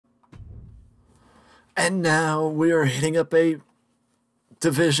And now we are hitting up a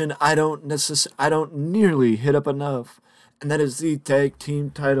division I don't nearly hit up enough, and that is the tag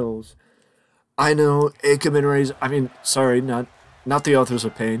team titles. I know Akam and Razor. I mean, sorry, not the authors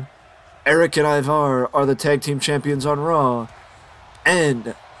of pain. Eric and Ivar are the tag team champions on Raw,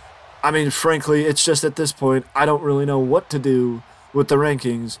 and I mean, frankly, it's just at this point I don't really know what to do with the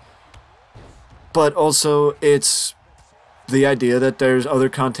rankings. But also, it's the idea that there's other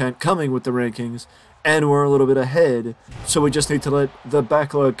content coming with the rankings, and we're a little bit ahead, so we just need to let the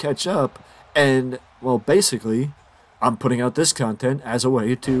backlog catch up, and, well, basically, I'm putting out this content as a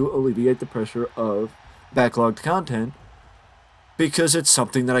way to alleviate the pressure of backlogged content, because it's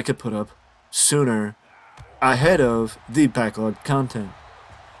something that I could put up sooner, ahead of the backlogged content.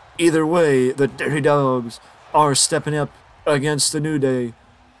 Either way, the Dirty Dogs are stepping up against the New Day.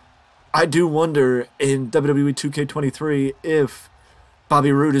 I do wonder in WWE 2K23 if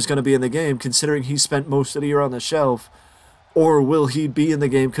Bobby Roode is going to be in the game, considering he spent most of the year on the shelf, or will he be in the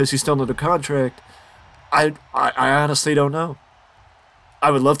game because he's still under contract? I honestly don't know.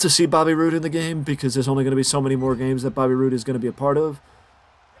 I would love to see Bobby Roode in the game because there's only going to be so many more games that Bobby Roode is going to be a part of.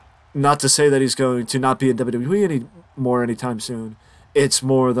 Not to say that he's going to not be in WWE anymore anytime soon. It's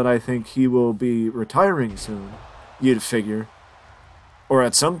more that I think he will be retiring soon, you'd figure. Or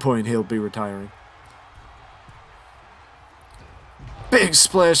at some point he'll be retiring. Big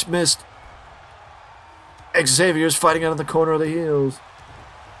splash missed. Xavier's fighting out of the corner of the heels.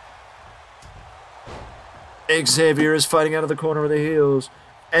 Xavier is fighting out of the corner of the heels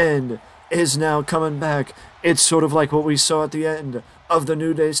and is now coming back. It's sort of like what we saw at the end of the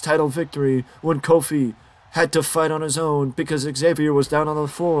New Day's title victory when Kofi had to fight on his own because Xavier was down on the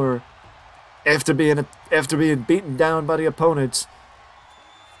floor after being beaten down by the opponents.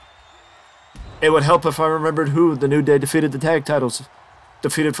 It would help if I remembered who the New Day defeated for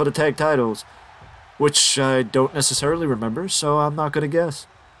the tag titles, which I don't necessarily remember, so I'm not going to guess.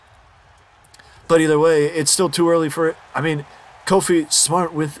 But either way, it's still too early for it. I mean, Kofi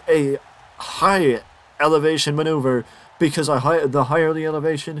smart with a high elevation maneuver because the higher the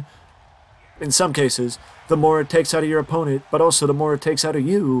elevation, in some cases, the more it takes out of your opponent, but also the more it takes out of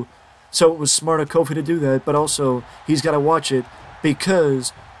you. So it was smart of Kofi to do that, but also he's got to watch it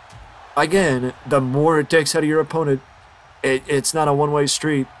because, again, the more it takes out of your opponent, it's not a one-way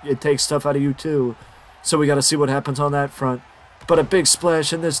street. It takes stuff out of you too. So we got to see what happens on that front. But a big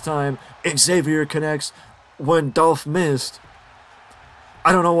splash, and this time Xavier connects when Dolph missed.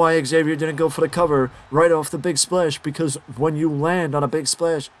 I don't know why Xavier didn't go for the cover right off the big splash, because when you land on a big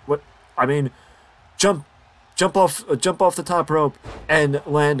splash, jump off the top rope and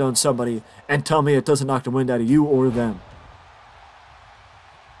land on somebody, and tell me it doesn't knock the wind out of you or them.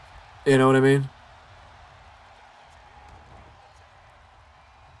 You know what I mean?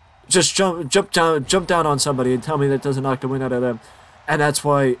 Just jump down on somebody and tell me that doesn't knock the wind out of them. And that's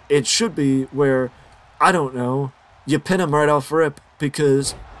why it should be where, I don't know, you pin them right off rip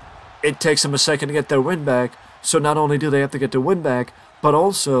because it takes them a second to get their wind back. So not only do they have to get their wind back, but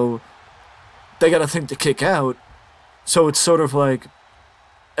also they got to think to kick out. So it's sort of like,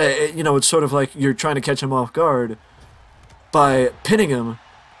 it's sort of like you're trying to catch them off guard by pinning them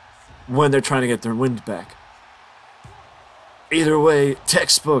when they're trying to get their wind back. Either way,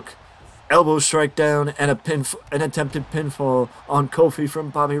 textbook. Elbow strike down and an attempted pinfall on Kofi from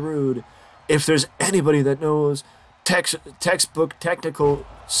Bobby Roode. If there's anybody that knows textbook technical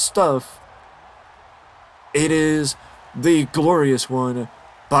stuff, it is the glorious one,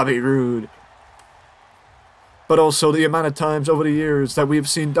 Bobby Roode. But also the amount of times over the years that we've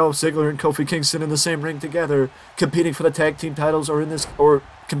seen Dolph Ziggler and Kofi Kingston in the same ring together, competing for the tag team titles, or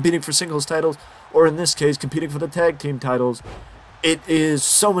competing for singles titles, or in this case, competing for the tag team titles. It is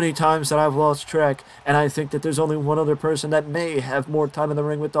so many times that I've lost track, and I think that there's only one other person that may have more time in the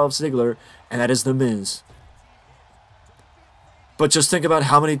ring with Dolph Ziggler, and that is The Miz. But just think about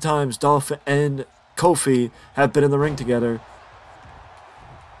how many times Dolph and Kofi have been in the ring together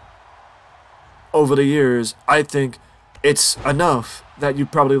over the years. I think it's enough that you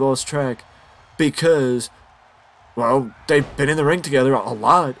probably lost track because, well, they've been in the ring together a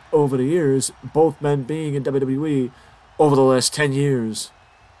lot over the years, both men being in WWE over the last 10 years,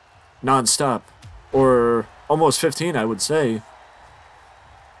 non-stop, or almost 15, I would say.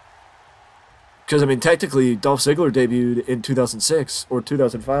 Because, I mean, technically, Dolph Ziggler debuted in 2006 or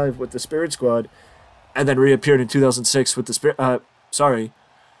 2005 with the Spirit Squad, and then reappeared in 2006 with the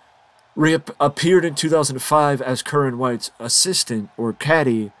reappeared in 2005 as Curran White's assistant or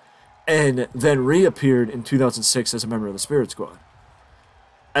caddy, and then reappeared in 2006 as a member of the Spirit Squad.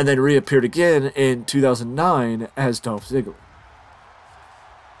 And then reappeared again in 2009 as Dolph Ziggler.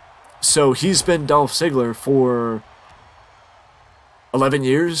 So he's been Dolph Ziggler for 11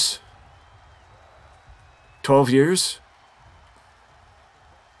 years? 12 years?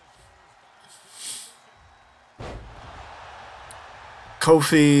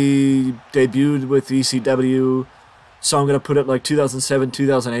 Kofi debuted with ECW, so I'm going to put it like 2007,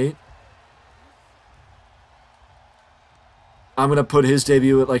 2008. I'm going to put his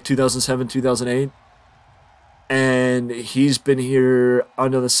debut at like 2007, 2008. And he's been here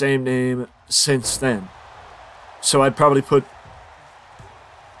under the same name since then. So I'd probably put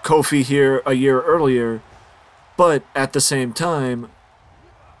Kofi here a year earlier, but at the same time,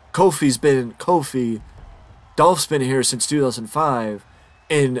 Kofi's been Kofi. Dolph's been here since 2005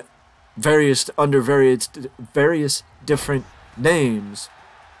 in under various different names.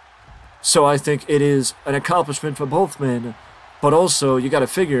 So I think it is an accomplishment for both men, but also you got to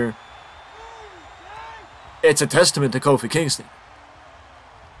figure it's a testament to Kofi Kingston.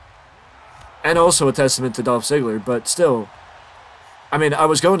 And also a testament to Dolph Ziggler, but still, I mean, I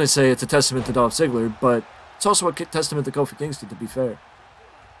was going to say it's a testament to Dolph Ziggler, but it's also a testament to Kofi Kingston, to be fair.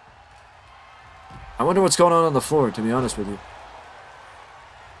 I wonder what's going on the floor, to be honest with you.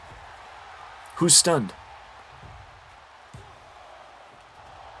 Who's stunned?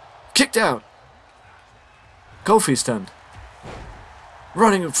 Kicked out. Kofi stunned.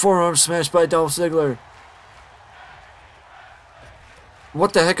 Running forearm smash by Dolph Ziggler.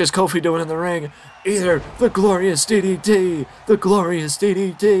 What the heck is Kofi doing in the ring? Either the glorious DDT, the glorious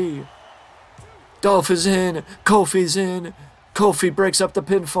DDT. Dolph is in, Kofi's in. Kofi breaks up the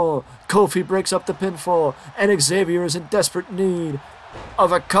pinfall. Kofi breaks up the pinfall. And Xavier is in desperate need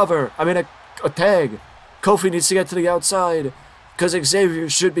of a cover. I mean, a tag. Kofi needs to get to the outside because Xavier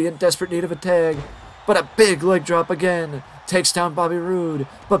should be in desperate need of a tag. But a big leg drop again. Takes down Bobby Roode.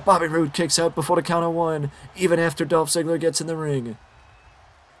 But Bobby Roode kicks out before the count of one, even after Dolph Ziggler gets in the ring.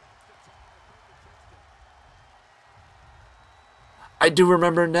 I do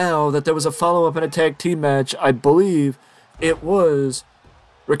remember now that there was a follow-up in a tag team match. I believe it was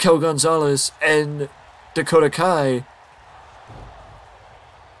Raquel Gonzalez and Dakota Kai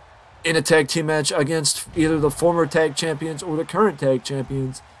in a tag team match against either the former tag champions or the current tag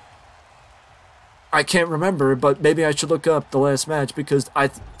champions. I can't remember, but maybe I should look up the last match because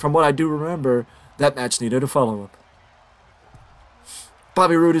from what I do remember, that match needed a follow-up.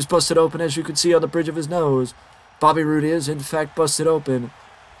 Bobby Roode is busted open, as you can see on the bridge of his nose. Bobby Roode is, in fact, busted open.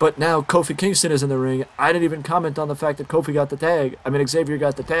 But now Kofi Kingston is in the ring. I didn't even comment on the fact that Kofi got the tag. I mean, Xavier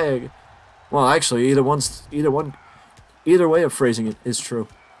got the tag. Well, actually, either way of phrasing it is true.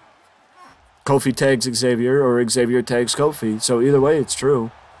 Kofi tags Xavier, or Xavier tags Kofi. So either way, it's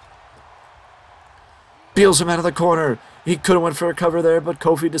true. Peels him out of the corner. He could have went for a cover there, but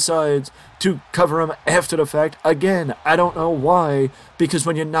Kofi decides to cover him after the fact. Again, I don't know why, because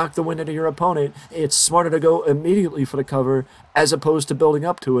when you knock the wind into your opponent, it's smarter to go immediately for the cover as opposed to building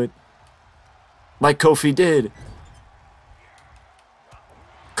up to it, like Kofi did.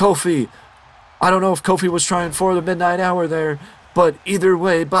 Kofi, I don't know if Kofi was trying for the midnight hour there, but either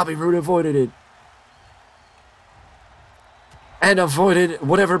way, Bobby Roode avoided it. And avoided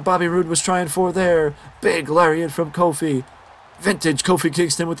whatever Bobby Roode was trying for there. Big lariat from Kofi. Vintage Kofi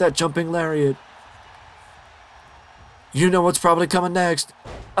Kingston with that jumping lariat. You know what's probably coming next.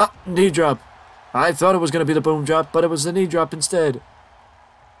 Knee drop. I thought it was going to be the boom drop, but it was the knee drop instead.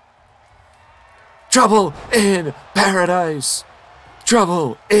 Trouble in paradise.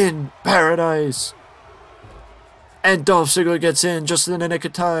 Trouble in paradise. And Dolph Ziggler gets in just in the nick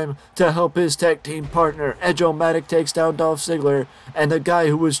of time to help his tag team partner. Edge-O-Matic takes down Dolph Ziggler, and the guy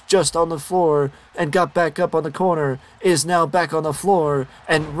who was just on the floor and got back up on the corner is now back on the floor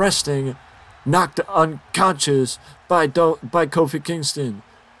and resting, knocked unconscious by Kofi Kingston.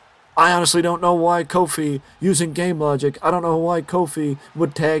 I honestly don't know why Kofi, using game logic, I don't know why Kofi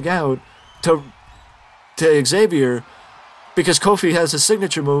would tag out to Xavier, because Kofi has a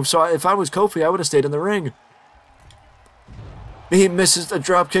signature move, so if I was Kofi, I would have stayed in the ring. He misses the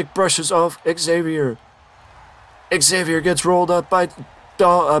dropkick, brushes off Xavier. Xavier gets rolled up by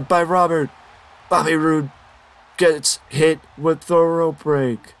Robert. Bobby Roode gets hit with the rope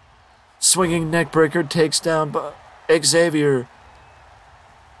break. Swinging neck breaker takes down Xavier.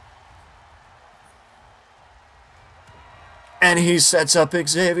 And he sets up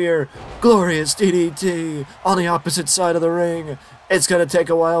Xavier. Glorious DDT on the opposite side of the ring. It's going to take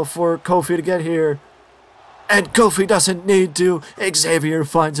a while for Kofi to get here. And Kofi doesn't need to. Xavier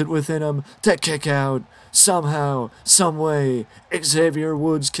finds it within him to kick out. Somehow, someway, Xavier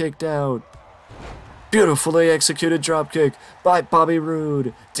Woods kicked out. Beautifully executed dropkick by Bobby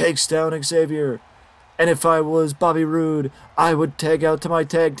Roode. Takes down Xavier. And if I was Bobby Roode, I would tag out to my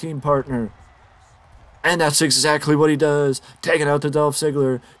tag team partner. And that's exactly what he does, tagging out to Dolph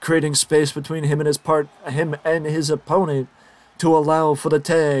Ziggler, creating space between him and his opponent to allow for the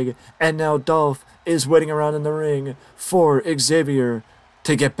tag. And now Dolph is waiting around in the ring for Xavier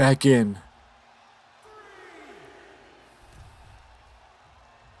to get back in.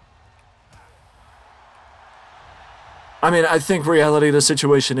 I mean, I think reality of the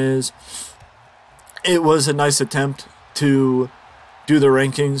situation is it was a nice attempt to do the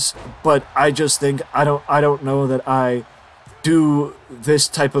rankings, but I just think I don't know that I do this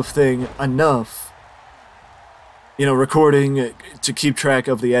type of thing enough. You know, recording to keep track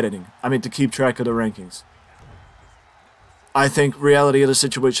of the editing. I mean, to keep track of the rankings. I think reality of the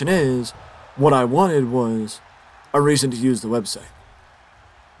situation is what I wanted was a reason to use the website.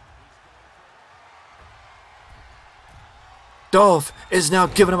 Dolph is now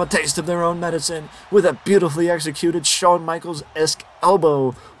giving them a taste of their own medicine with a beautifully executed Shawn Michaels-esque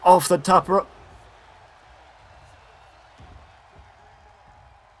elbow off the top rope.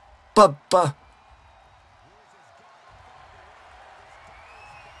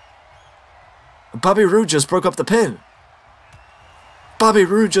 Bobby Roode just broke up the pin. Bobby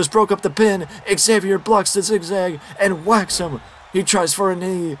Roode just broke up the pin. Xavier blocks the zigzag and whacks him. He tries for a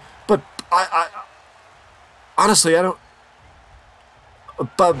knee, but honestly, I don't...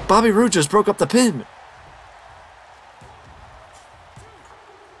 Bobby Roode just broke up the pin.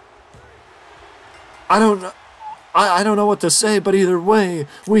 I don't know what to say, but either way,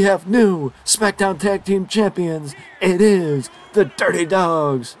 we have new SmackDown Tag Team Champions. It is the Dirty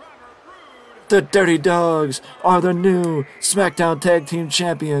Dawgs. The Dirty Dawgs are the new SmackDown Tag Team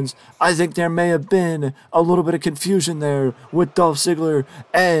Champions. I think there may have been a little bit of confusion there with Dolph Ziggler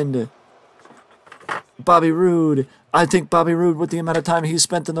and Bobby Roode. I think Bobby Roode, with the amount of time he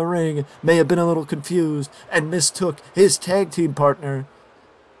spent in the ring, may have been a little confused and mistook his tag team partner.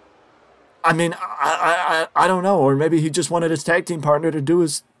 I mean, I don't know, or maybe he just wanted his tag team partner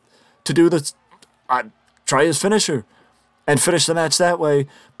try his finisher and finish the match that way.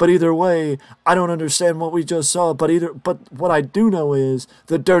 But either way, I don't understand what we just saw. But what I do know is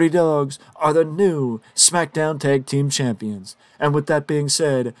the Dirty Dawgs are the new SmackDown Tag Team Champions. And with that being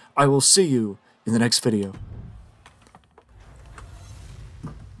said, I will see you in the next video.